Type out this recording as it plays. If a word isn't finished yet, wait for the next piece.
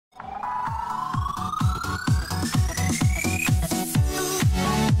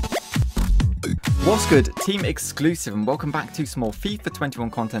What's good, team exclusive, and welcome back to some more FIFA 21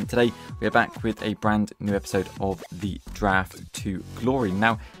 content. Today we are back with a brand new episode of the Draft to Glory.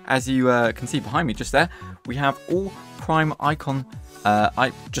 Now, as you can see behind me just there, we have all prime icons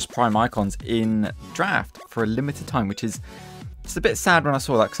in draft for a limited time, which is just a bit sad when I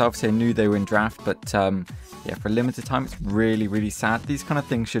saw that, because obviously I knew they were in draft, but yeah, for a limited time it's really, really sad. These kind of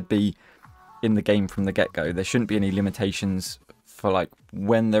things should be in the game from the get-go. There shouldn't be any limitations for like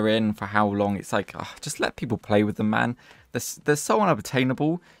when they're in, for how long. It's like, just let people play with them, man. They're so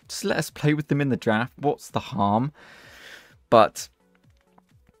unobtainable. Just let us play with them in the draft. What's the harm? But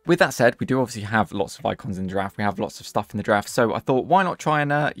with that said, we do obviously have lots of icons in the draft. We have lots of stuff in the draft. So I thought, why not try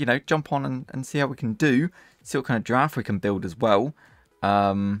and, you know, jump on and see how we can do. See what kind of draft we can build as well.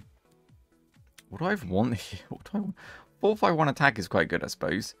 What do I even want here? What do I want? 4-5-1 attack is quite good, I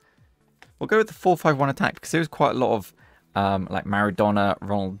suppose. We'll go with the 4-5-1 attack because there's quite a lot of like Maradona,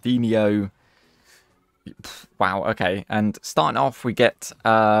 Ronaldinho. Wow, okay. And starting off, we get,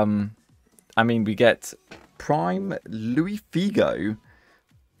 we get Prime Louis Figo,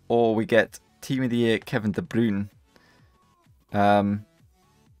 or we get Team of the Year Kevin De Bruyne. I'm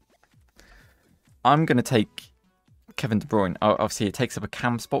going to take Kevin De Bruyne. Obviously, it takes up a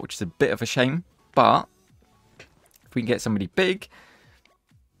cam spot, which is a bit of a shame. But if we can get somebody big,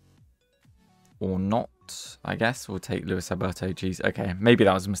 or not, I guess we'll take Luis Alberto. Jeez, okay, maybe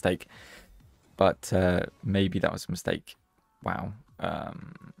that was a mistake. But maybe that was a mistake. Wow.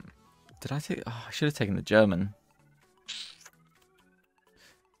 Did I take... Oh, I should have taken the German.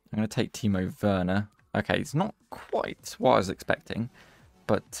 I'm going to take Timo Werner. Okay, it's not quite what I was expecting.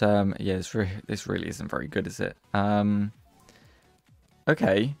 But, yeah, this really isn't very good, is it?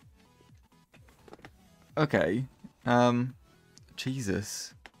 Okay. Okay.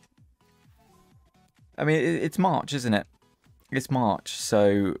 Jesus. I mean, it's March, isn't it? It's March,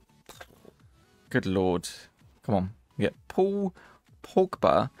 so... Good lord. Come on. We get Paul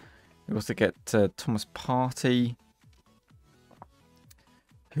Pogba. We also get Thomas Partey,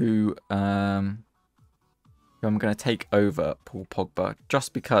 who I'm going to take over Paul Pogba,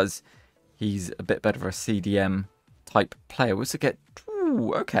 just because he's a bit better of a CDM type player. We also get...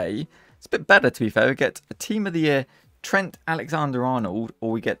 Ooh, okay. It's a bit better, to be fair. We get a Team of the Year Trent Alexander-Arnold,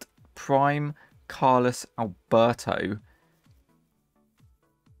 or we get Prime Carlos Alberto.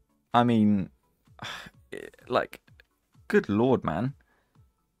 I mean, like, good lord, man.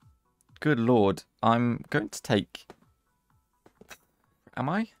 Good lord. I'm going to take... Am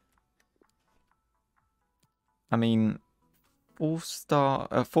I? I mean, 4-star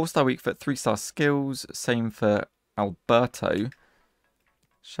weak foot, 3-star skills. Same for Alberto.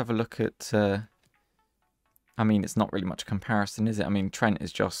 Let's have a look at... I mean, it's not really much comparison, is it? I mean, Trent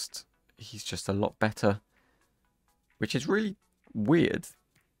is just... He's just a lot better, which is really weird.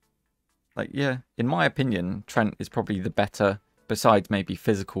 Like, yeah, in my opinion, Trent is probably the better, besides maybe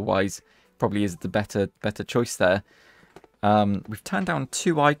physical-wise, probably is the better choice there. We've turned down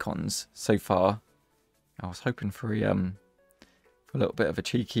 2 icons so far. I was hoping for a little bit of a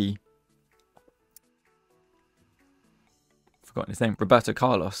cheeky... Forgotten his name. Roberto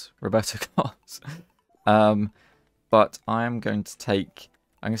Carlos. But I am going to take...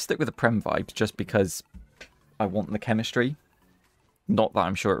 I'm going to stick with the Prem vibes just because I want the chemistry. Not that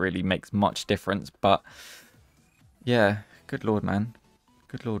I'm sure it really makes much difference, but yeah, good lord, man.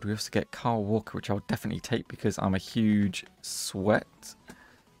 Good lord. We also get Kyle Walker, which I'll definitely take because I'm a huge sweat.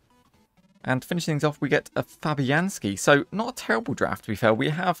 And to finish things off, we get a Fabianski. So not a terrible draft, to be fair.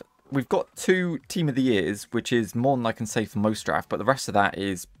 We've got 2 Team of the Years, which is more than I can say for most drafts, but the rest of that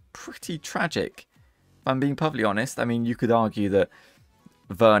is pretty tragic. If I'm being perfectly honest, I mean, you could argue that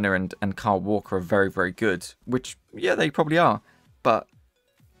Werner and Kyle Walker are very, very good, which, yeah, they probably are. But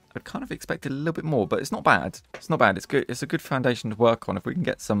I'd kind of expected a little bit more, but it's not bad. It's not bad. It's good. It's a good foundation to work on if we can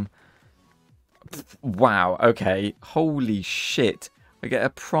get some... Wow, okay. Holy shit. We get a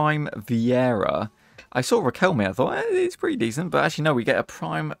Prime Vieira. I saw Raquelme, I thought, it's pretty decent. But actually, no, we get a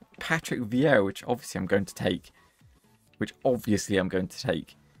Prime Patrick Vieira, which obviously I'm going to take.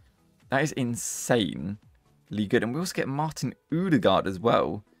 That is insanely good. And we also get Martin Odegaard as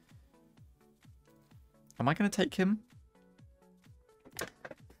well. Am I going to take him?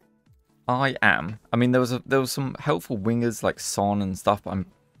 I am. I mean, there was some helpful wingers like Son and stuff, but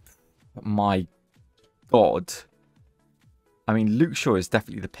my God. I mean, Luke Shaw is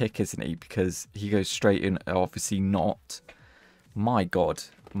definitely the pick, isn't he? Because he goes straight in. Obviously not. My God.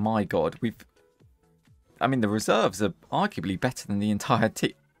 My God. I mean, the reserves are arguably better than the entire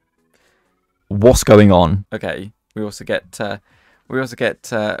team. What's going on? Okay. We also get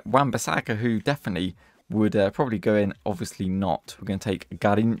Wan-Bissaka, who definitely would probably go in. Obviously not. We're going to take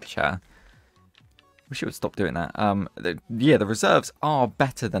Garrincha. Wish it would stop doing that. Yeah, the reserves are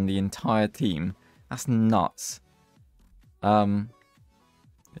better than the entire team. That's nuts. Yeah,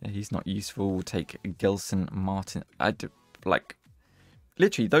 he's not useful. We'll take Gilson, Martin. Like,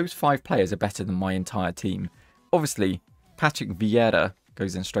 literally, those 5 players are better than my entire team. Obviously, Patrick Vieira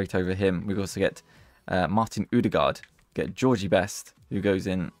goes in straight over him. We also get Martin Odegaard, get Georgie Best, who goes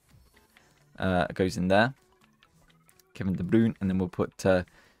in there. Kevin De Bruyne, and then we'll put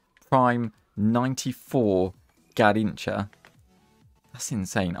Prime 94 Garincha. That's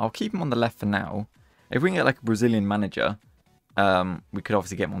insane. I'll keep him on the left for now. If we can get like a Brazilian manager, we could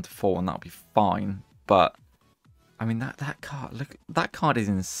obviously get him onto 4 and that'll be fine. But I mean that card, look, that card is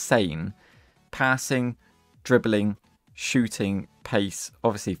insane. Passing, dribbling, shooting, pace.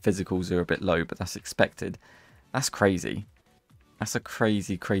 Obviously physicals are a bit low, but that's expected. That's crazy. That's a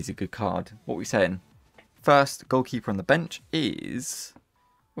crazy, crazy good card. What are we saying? First goalkeeper on the bench is...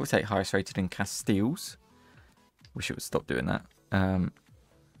 We'll take highest rated in Castiles. Wish it would stop doing that.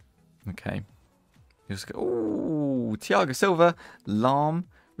 Okay. Oh, Thiago Silva, Lahm.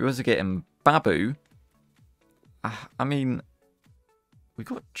 We also get him Babu. I mean, we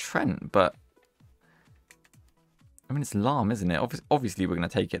got Trent, but I mean it's Lahm, isn't it? Obviously, we're going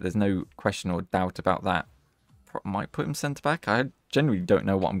to take it. There's no question or doubt about that. Might put him centre back. I genuinely don't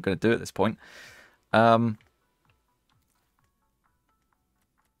know what I'm going to do at this point.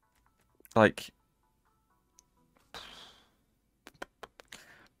 Like,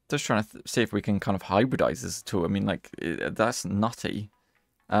 just trying to see if we can kind of hybridize this tool. I mean, like, that's nutty.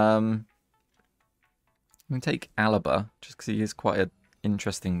 I'm going to take Alaba, just because he is quite an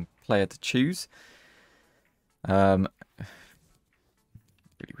interesting player to choose. Really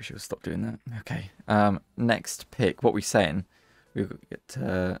wish I would stop doing that. Okay. Next pick. What are we saying? We'll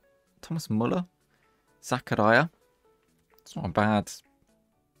get Thomas Muller, Zakaria. It's not a bad...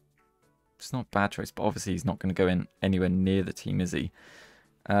 It's not a bad choice, but obviously he's not going to go in anywhere near the team, is he?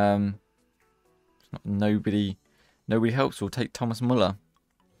 It's not, nobody helps. We'll take Thomas Muller.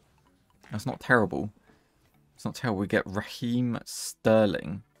 That's not terrible. It's not terrible. We get Raheem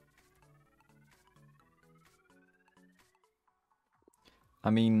Sterling. I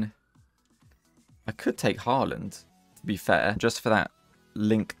mean, I could take Haaland, to be fair, just for that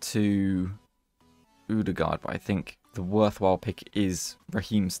link to Odegaard, but I think the worthwhile pick is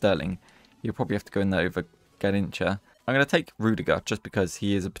Raheem Sterling. You'll probably have to go in there over Garincha. I'm going to take Rudiger just because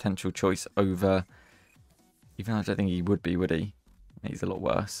he is a potential choice over... Even though I don't think he would be, would he? He's a lot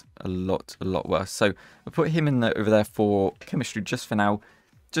worse. A lot worse. So I'll put him in there, over there for chemistry just for now.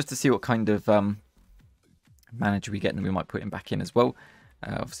 Just to see what kind of manager we get. And then we might put him back in as well.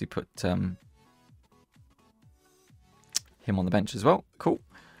 Obviously put him on the bench as well. Cool.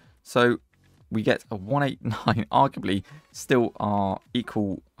 So... we get a 189, arguably still our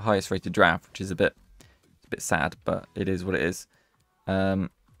equal highest rated draft, which is a bit sad, but it is what it is. And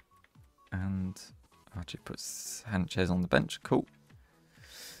actually put Sanchez on the bench. Cool.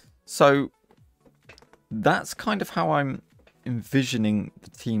 So that's kind of how I'm envisioning the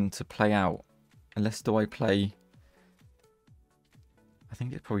team to play out. Unless do I play... I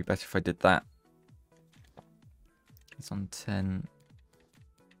think it's probably better if I did that. It's on 10...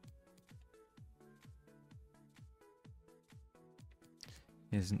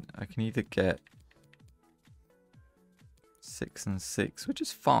 I can either get 6 and 6, which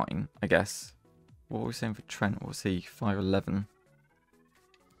is fine, I guess. What are we saying for Trent? We'll see 5'11".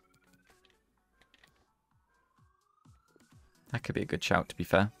 That could be a good shout, to be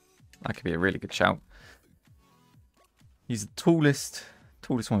fair. That could be a really good shout. He's the tallest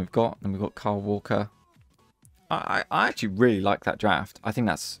one we've got. Then we've got Kyle Walker. I actually really like that draft. I think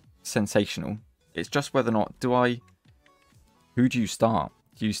that's sensational. It's just whether or not who do you start?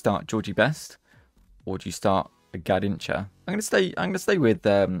 Do you start Georgie Best, or do you start Garincha? I'm gonna stay with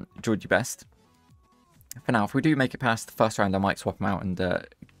Georgie Best for now. If we do make it past the first round, I might swap him out and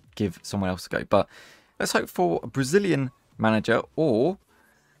give someone else a go. But let's hope for a Brazilian manager, or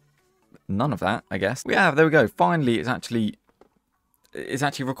none of that, I guess. There we go. Finally, it's actually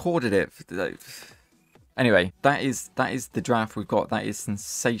recorded it. Anyway, that is the draft we've got. That is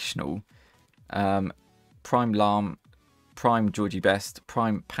sensational. Prime Lahm, Prime Georgie Best,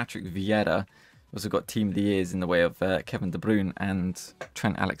 Prime Patrick Vieira. Also got Team of the Years in the way of Kevin De Bruyne and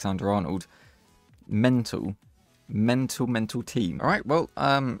Trent Alexander-Arnold. Mental team. All right, well,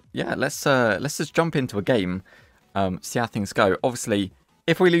 yeah, let's just jump into a game, see how things go. Obviously,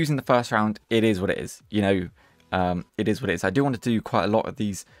 if we lose in the first round, it is what it is. You know, it is what it is. I do want to do quite a lot of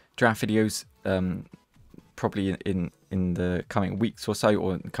these draft videos, probably in the coming weeks or so,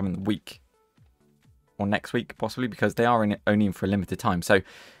 or in the coming week. Or next week, possibly, because they are only in for a limited time. So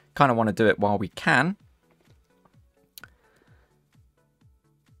kind of want to do it while we can.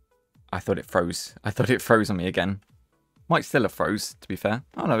 I thought it froze. I thought it froze on me again. Might still have froze, to be fair.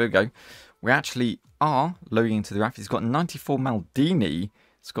 Oh, no, there we go. We actually are loading into the draft. He's got 94 Maldini.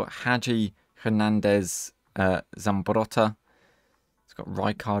 It's got Hadji, Hernandez, Zambrotta. It's got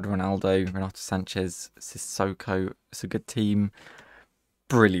Rijkaard, Ronaldo, Renato Sanchez, Sissoko. It's a good team.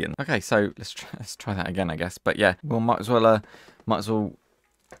 Brilliant. Okay, so let's try that again, I guess. But yeah, we might as well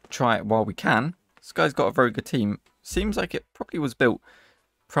try it while we can. This guy's got a very good team. Seems like it probably was built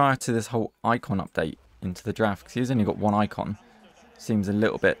prior to this whole icon update into the draft, because he's only got one icon. Seems a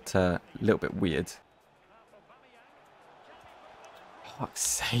little bit weird. Fuck's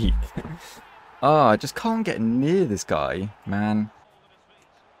sake. Oh, I just can't get near this guy, man.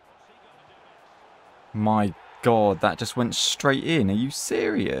 My God, that just went straight in. Are you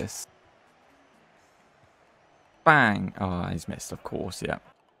serious? Bang. Oh, he's missed, of course, yeah.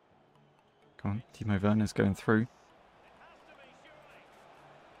 Come on, Timo Werner's going through.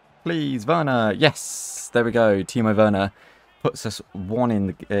 Please, Werner. Yes, there we go. Timo Werner puts us one in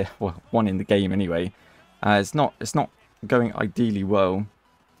the game anyway. It's not going ideally well, to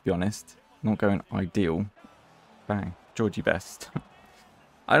be honest. Not going ideal. Bang, Georgie Best.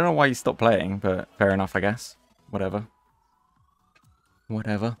 I don't know why he stopped playing, but fair enough, I guess. Whatever.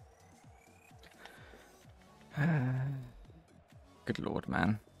 Whatever. Good lord,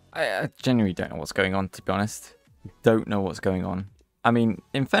 man. I genuinely don't know what's going on, to be honest. Don't know what's going on. I mean,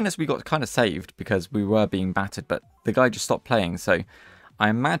 in fairness, we got kind of saved because we were being battered, but the guy just stopped playing. So I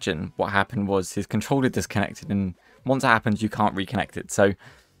imagine what happened was his controller disconnected, and once it happens, you can't reconnect it. So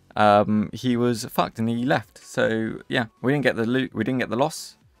he was fucked and he left. So yeah, we didn't get the loot, we didn't get the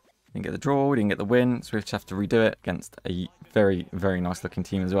loss, we didn't get the draw, we didn't get the win. So we just have to redo it against a very, very nice looking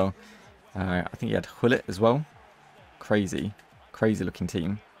team as well. I think he had Hullet as well. Crazy, crazy looking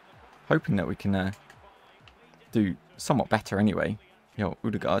team. Hoping that we can do somewhat better anyway. Yo,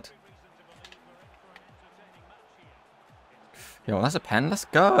 Odegaard. Yo, that's a pen. Let's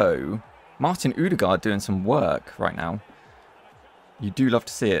go. Martin Odegaard doing some work right now. You do love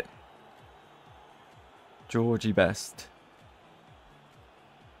to see it. Georgie Best.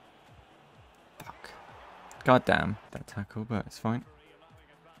 Fuck. God damn. That tackle, but it's fine.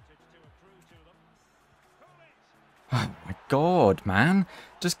 Oh my God, man.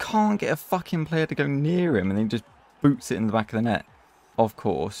 Just can't get a fucking player to go near him and then he just boots it in the back of the net. Of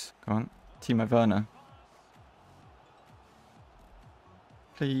course. Come on. Timo Werner.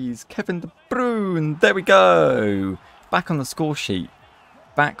 Please. Kevin De Bruyne. There we go. Back on the score sheet.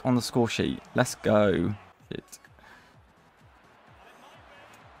 Back on the score sheet. Let's go. Shit.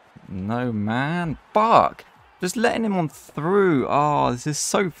 No, man. Fuck. Just letting him on through. Oh, this is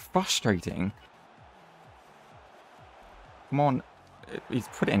so frustrating. Come on. He's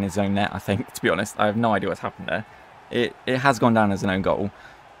put it in his own net, I think, to be honest. I have no idea what's happened there. It has gone down as an own goal.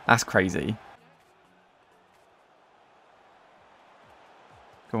 That's crazy.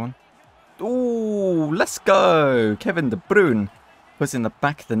 Go on. Ooh, let's go. Kevin De Bruyne was in the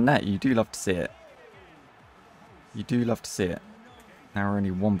back of the net. You do love to see it. You do love to see it. Now we're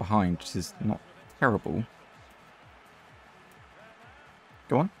only one behind, which is not terrible.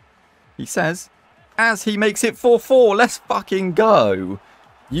 Go on. He says, as he makes it 4-4. Let's fucking go.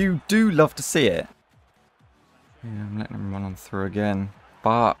 You do love to see it. Yeah, I'm letting him run on through again.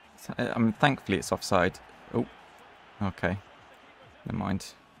 But, I mean, thankfully it's offside. Oh, okay. Never mind.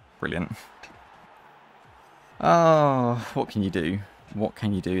 Brilliant. Oh, what can you do? What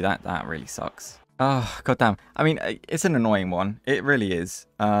can you do? That really sucks. Oh, goddamn. I mean, it's an annoying one. It really is.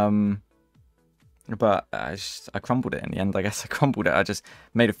 But I crumbled it in the end, I guess. I crumbled it. I just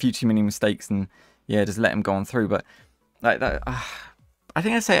made a few too many mistakes and, yeah, just let him go on through. But, like, that... I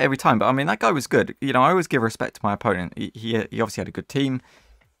think I say it every time, but I mean, that guy was good. You know, I always give respect to my opponent. He obviously had a good team.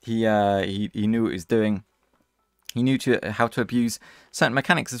 He knew what he was doing. He knew how to abuse certain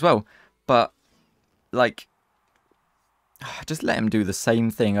mechanics as well. But, like, just let him do the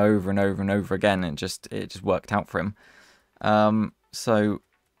same thing over and over and over again, and it just worked out for him. So,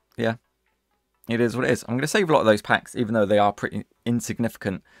 yeah, it is what it is. I'm going to save a lot of those packs, even though they are pretty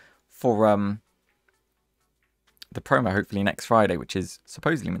insignificant for the promo hopefully next Friday, which is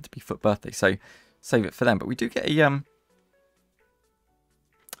supposedly meant to be Foot birthday, so save it for them. But we do get a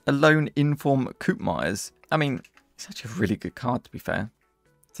lone inform Koopmeyers. I mean, such a really good card, to be fair.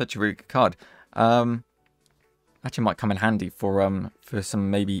 Such a really good card. Actually might come in handy for some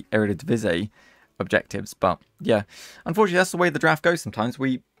maybe Eredivisie objectives, but yeah, unfortunately that's the way the draft goes sometimes.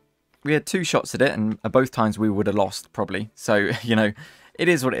 We had 2 shots at it, and both times we would have lost probably. So, you know, it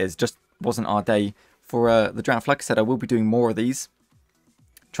is what it is. Just wasn't our day for the draft. Like I said, I will be doing more of these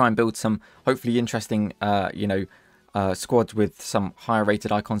try and build some hopefully interesting, squads with some higher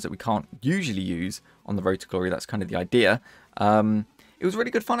rated icons that we can't usually use on the Road to Glory. That's kind of the idea. It was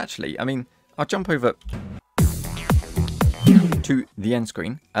really good fun, actually. I mean, I'll jump over to the end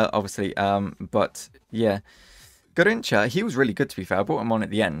screen, obviously, but yeah, Garincha, he was really good, to be fair. I brought him on at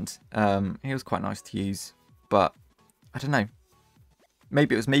the end. He was quite nice to use, but I don't know.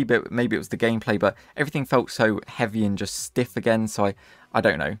 Maybe it was me, but maybe it was the gameplay, but everything felt so heavy and just stiff again, so I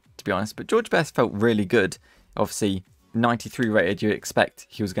don't know, to be honest. But George Best felt really good. Obviously, 93 rated, you'd expect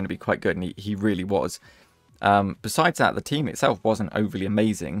he was going to be quite good, and he really was. Besides that, the team itself wasn't overly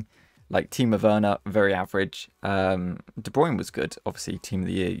amazing. Like, Team of Werner, very average. De Bruyne was good. Obviously, Team of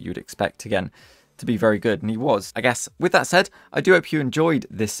the Year, you'd expect, again, to be very good, and he was. I guess, with that said, I do hope you enjoyed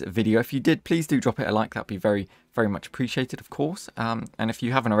this video. If you did, please do drop it a like. That'd be very, very much appreciated, of course. And if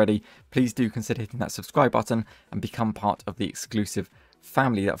you haven't already, please do consider hitting that subscribe button and become part of the exclusive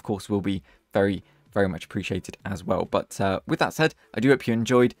family. That, of course, will be very, very much appreciated as well. But with that said, I do hope you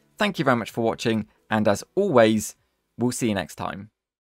enjoyed. Thank you very much for watching, and as always, we'll see you next time.